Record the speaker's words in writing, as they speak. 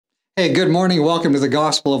Hey, good morning. Welcome to the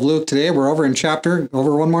Gospel of Luke. Today we're over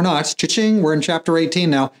one more notch. Cha-ching, we're in chapter 18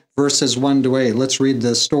 now, verses 1 to 8. Let's read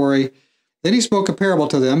the story. Then he spoke a parable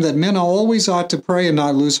to them that men always ought to pray and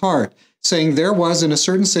not lose heart, saying, There was in a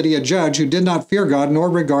certain city a judge who did not fear God nor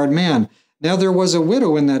regard man. Now there was a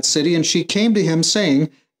widow in that city, and she came to him, saying,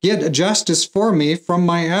 Get justice for me from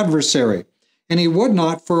my adversary. And he would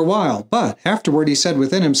not for a while. But afterward he said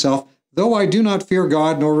within himself, Though I do not fear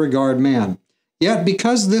God nor regard man, yet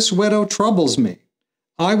because this widow troubles me,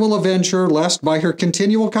 I will avenge her, lest by her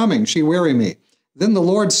continual coming she weary me. Then the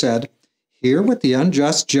Lord said, Hear what the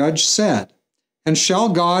unjust judge said. And shall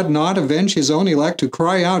God not avenge his own elect who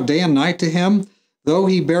cry out day and night to him, though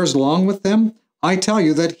he bears long with them? I tell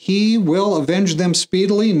you that he will avenge them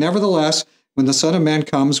speedily. Nevertheless, when the Son of Man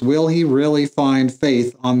comes, will he really find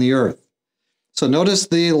faith on the earth? So notice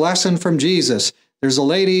the lesson from Jesus. There's a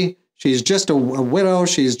lady. She's just a widow.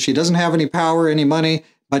 She doesn't have any power, any money,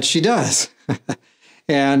 but she does.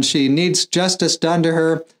 And she needs justice done to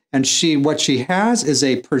her. And what she has is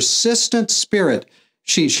a persistent spirit.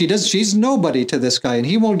 She's nobody to this guy, and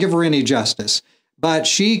he won't give her any justice. But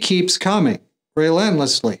she keeps coming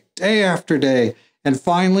relentlessly, day after day. And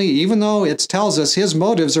finally, even though it tells us his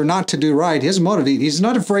motives are not to do right, he's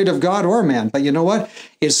not afraid of God or man. But you know what?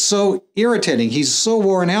 It's so irritating. He's so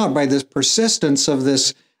worn out by this persistence of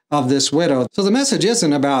this widow. So the message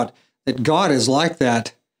isn't about that God is like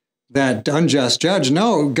that unjust judge.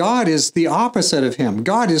 No, God is the opposite of him.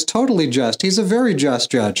 God is totally just. He's a very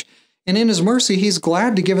just judge. And in his mercy, he's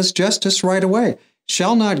glad to give us justice right away.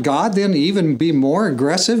 Shall not God then even be more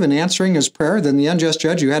aggressive in answering his prayer than the unjust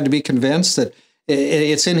judge who had to be convinced that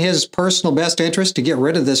it's in his personal best interest to get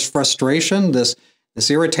rid of this frustration, this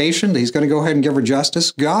irritation, that he's going to go ahead and give her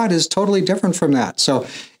justice? God is totally different from that. So,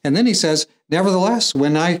 and then he says, Nevertheless,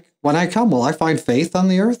 when I come, will I find faith on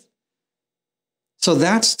the earth? So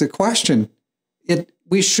that's the question.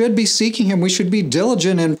 We should be seeking him. We should be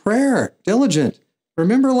diligent in prayer. Diligent.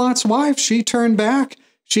 Remember Lot's wife? She turned back.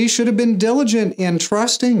 She should have been diligent in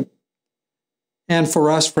trusting. And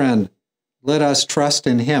for us, friend, let us trust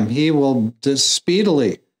in him. He will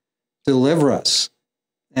speedily deliver us.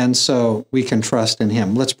 And so we can trust in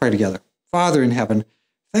him. Let's pray together. Father in heaven,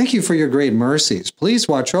 thank you for your great mercies. Please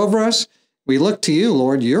watch over us. We look to you,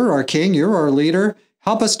 Lord. You're our King. You're our leader.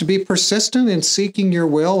 Help us to be persistent in seeking your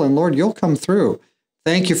will, and Lord, you'll come through.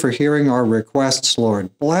 Thank you for hearing our requests,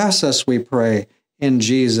 Lord. Bless us, we pray, in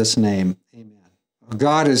Jesus' name. Amen.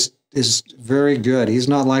 God is very good. He's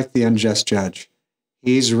not like the unjust judge.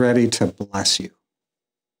 He's ready to bless you.